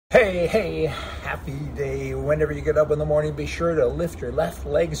Hey, happy day. Whenever you get up in the morning, be sure to lift your left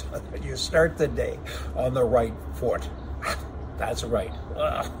leg so that you start the day on the right foot. That's right.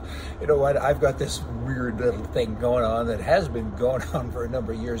 You know what? I've got this weird little thing going on that has been going on for a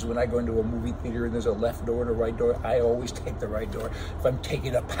number of years. When I go into a movie theater and there's a left door and a right door, I always take the right door. If I'm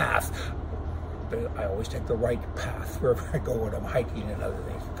taking a path, I always take the right path wherever I go when I'm hiking and other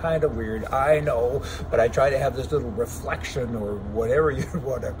things. Kind of weird, I know, but I try to have this little reflection or whatever you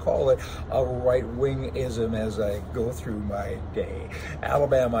want to call it, a right-wingism as I go through my day.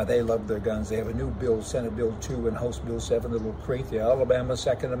 Alabama, they love their guns. They have a new bill, Senate Bill 2 and House Bill 7 that will create the Alabama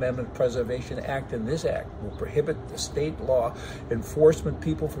Second Amendment Preservation Act, and this act will prohibit the state law enforcement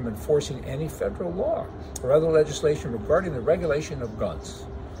people from enforcing any federal law or other legislation regarding the regulation of guns.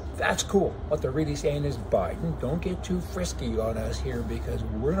 That's cool. What they're really saying is, Biden, don't get too frisky on us here because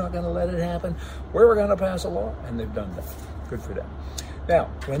we're not going to let it happen. We're going to pass a law, and they've done that. Good for them.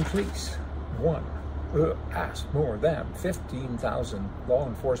 Now, when police, asked more than 15,000 law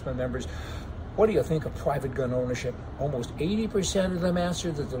enforcement members, what do you think of private gun ownership? Almost 80% of them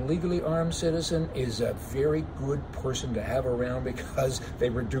answered that the legally armed citizen is a very good person to have around because they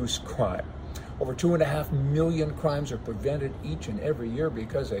reduce crime. Over 2.5 million crimes are prevented each and every year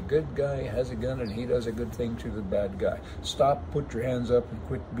because a good guy has a gun and he does a good thing to the bad guy. Stop, put your hands up, and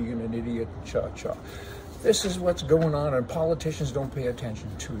quit being an idiot, cha-cha. This is what's going on, and politicians don't pay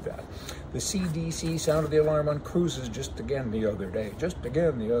attention to that. The CDC sounded the alarm on cruises just again the other day.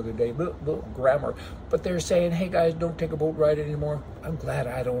 Little grammar. But they're saying, hey guys, don't take a boat ride anymore. I'm glad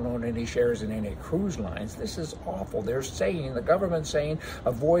I don't own any shares in any cruise lines. This is awful. They're saying, the government's saying,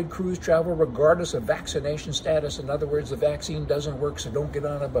 avoid cruise travel regardless of vaccination status. In other words, the vaccine doesn't work, so don't get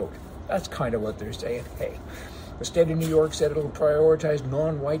on a boat. That's kind of what they're saying. Hey. The state of New York said it'll prioritize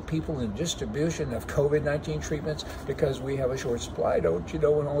non-white people in distribution of COVID-19 treatments because we have a short supply, don't you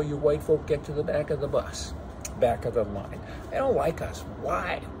know, and all you white folk get to the back of the bus, back of the line. They don't like us.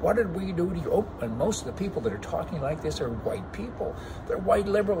 Why? What did we do to you? Oh, and most of the people that are talking like this are white people. They're white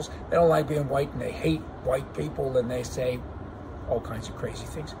liberals. They don't like being white, and they hate white people, and they say all kinds of crazy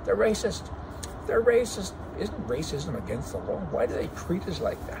things. They're racist. They're racist. Isn't racism against the law? Why do they treat us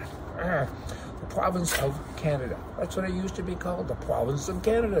like that? The province of Canada. That's what it used to be called, the province of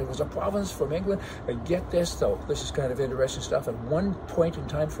Canada. It was a province from England. And get this, though, this is kind of interesting stuff. At one point in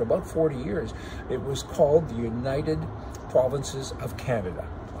time, for about 40 years, it was called the United Provinces of Canada.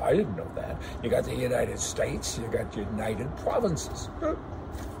 I didn't know that. You got the United States, you got United Provinces.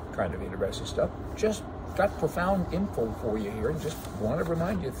 Kind of interesting stuff. Just got profound info for you here and just want to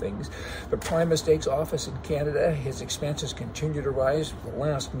remind you things. The Prime Minister's office in Canada, his expenses continue to rise. The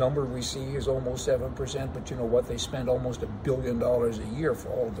last number we see is almost 7%, but you know what? They spend almost $1 billion a year for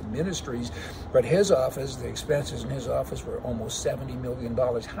all of the ministries. But his office, the expenses in his office were almost $70 million.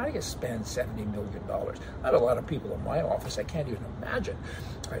 How do you spend $70 million? Not a lot of people in my office. I can't even imagine.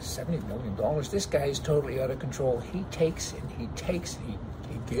 $70 million. This guy is totally out of control. He takes and he takes and he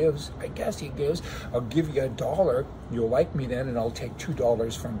gives. I guess he gives. I'll give you $1. You'll like me then, and I'll take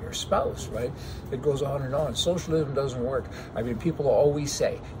 $2 from your spouse, right? It goes on and on. Socialism doesn't work. I mean, people always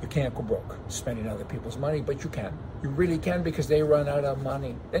say you can't go broke spending other people's money, but you can. You really can, because they run out of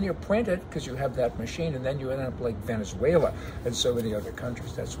money. Then you print it because you have that machine, and then you end up like Venezuela and so many other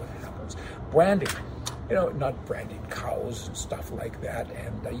countries. That's what happens. Branding. You know, not branding cows and stuff like that.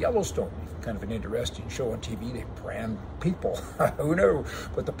 And Yellowstone, kind of an interesting show on TV. They brand people. Who knew?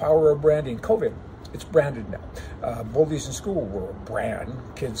 But the power of branding. COVID, it's branded now. Bullies in school were a brand.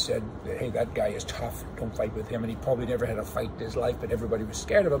 Kids said, hey, that guy is tough. Don't fight with him. And he probably never had a fight in his life, but everybody was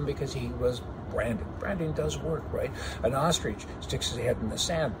scared of him because he was branded. Branding does work, right? An ostrich sticks his head in the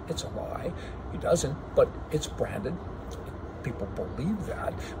sand. It's a lie. He doesn't, but it's branded. People believe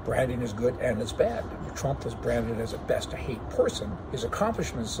that. Branding is good and it's bad. Trump was branded as a best-to-hate person. His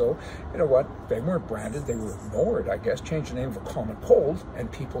accomplishments, though, you know what? They weren't branded. They were ignored, I guess. Changed the name of a common cold,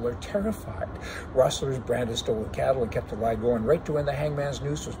 and people are terrified. Rustlers branded stolen cattle and kept the lie going right to when the hangman's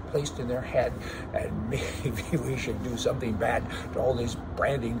noose was placed in their head. And maybe we should do something bad to all these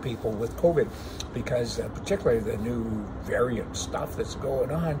branding people with COVID, because particularly the new variant stuff that's going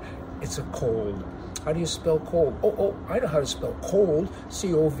on, it's a cold. How do you spell cold? Oh, I know how to spell cold.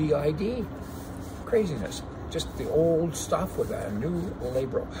 COVID. Craziness. Just the old stuff with a new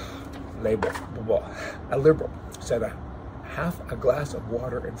label. A liberal said half a glass of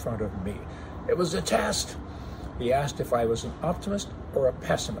water in front of me. It was a test. He asked if I was an optimist or a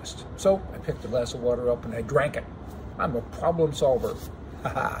pessimist. So I picked a glass of water up and I drank it. I'm a problem solver.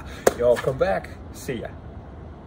 Y'all come back. See ya.